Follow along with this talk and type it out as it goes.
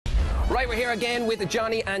Right, we're here again with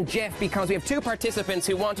Johnny and Jeff because we have two participants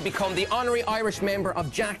who want to become the honorary Irish member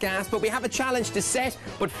of Jackass, but we have a challenge to set.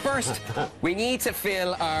 But first, we need to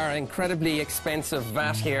fill our incredibly expensive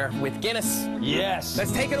vat here with Guinness. Yes.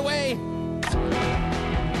 Let's take it away.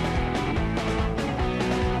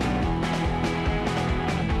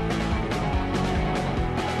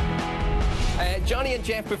 Johnny and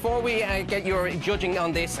Jeff, before we get your judging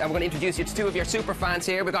on this, we're going to introduce you to two of your super fans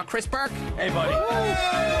here. We've got Chris Burke. Hey, buddy.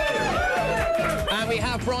 And we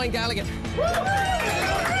have Brian Gallagher.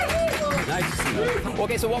 Nice to see you.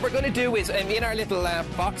 Okay, so what we're going to do is, in our little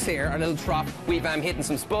box here, our little trough, we've hidden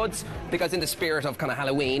some Spuds, because in the spirit of kind of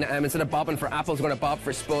Halloween, instead of bobbing for apples, we're going to bob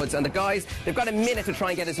for Spuds. And the guys, they've got a minute to try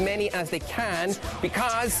and get as many as they can,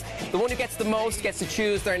 because the one who gets the most gets to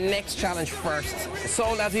choose their next challenge first.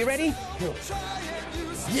 So, lads, are you ready?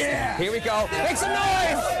 Yeah! Here we go. Make some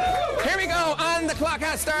noise! Here we go, and the clock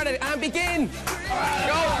has started, and begin!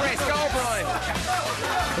 Go, Chris, go, Brian!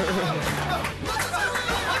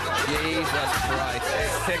 Jesus Christ,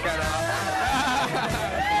 it's ticking off.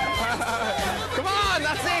 Come on,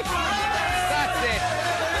 that's it! That's it!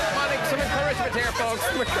 Come on, some encouragement here, folks.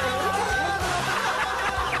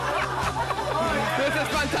 This is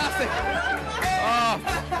fantastic. Oh,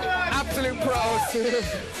 absolute pros.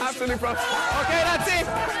 Absolute pros. Okay, that's it.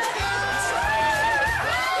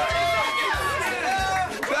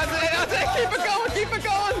 That's it, that's it. Keep it going, keep it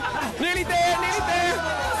going. Nearly there, nearly there.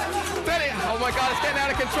 Oh my God, it's getting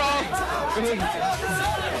out of control.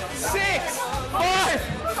 6, 5,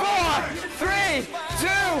 4, 3, 2,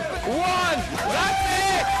 1. That's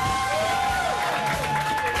it.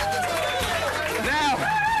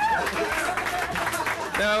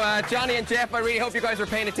 Now, Johnny and Jeff, I really hope you guys were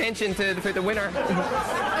paying attention to the winner.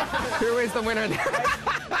 Who is the winner?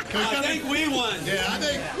 I think we won. Yeah, I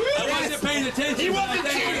think I wasn't paying attention. he wasn't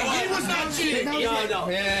cheating. He was not cheating. No.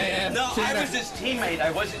 Yeah. No, I was his teammate.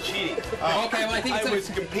 I wasn't cheating. Okay, well, I think I was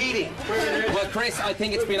competing. Well, Chris, I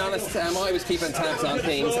think it's been honest. I was keeping tabs on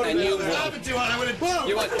things, and you won.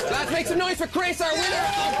 You won. Let's make some noise for Chris, our winner.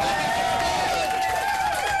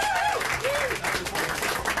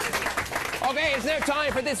 Okay, it's now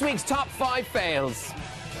time for this week's top 5 fails.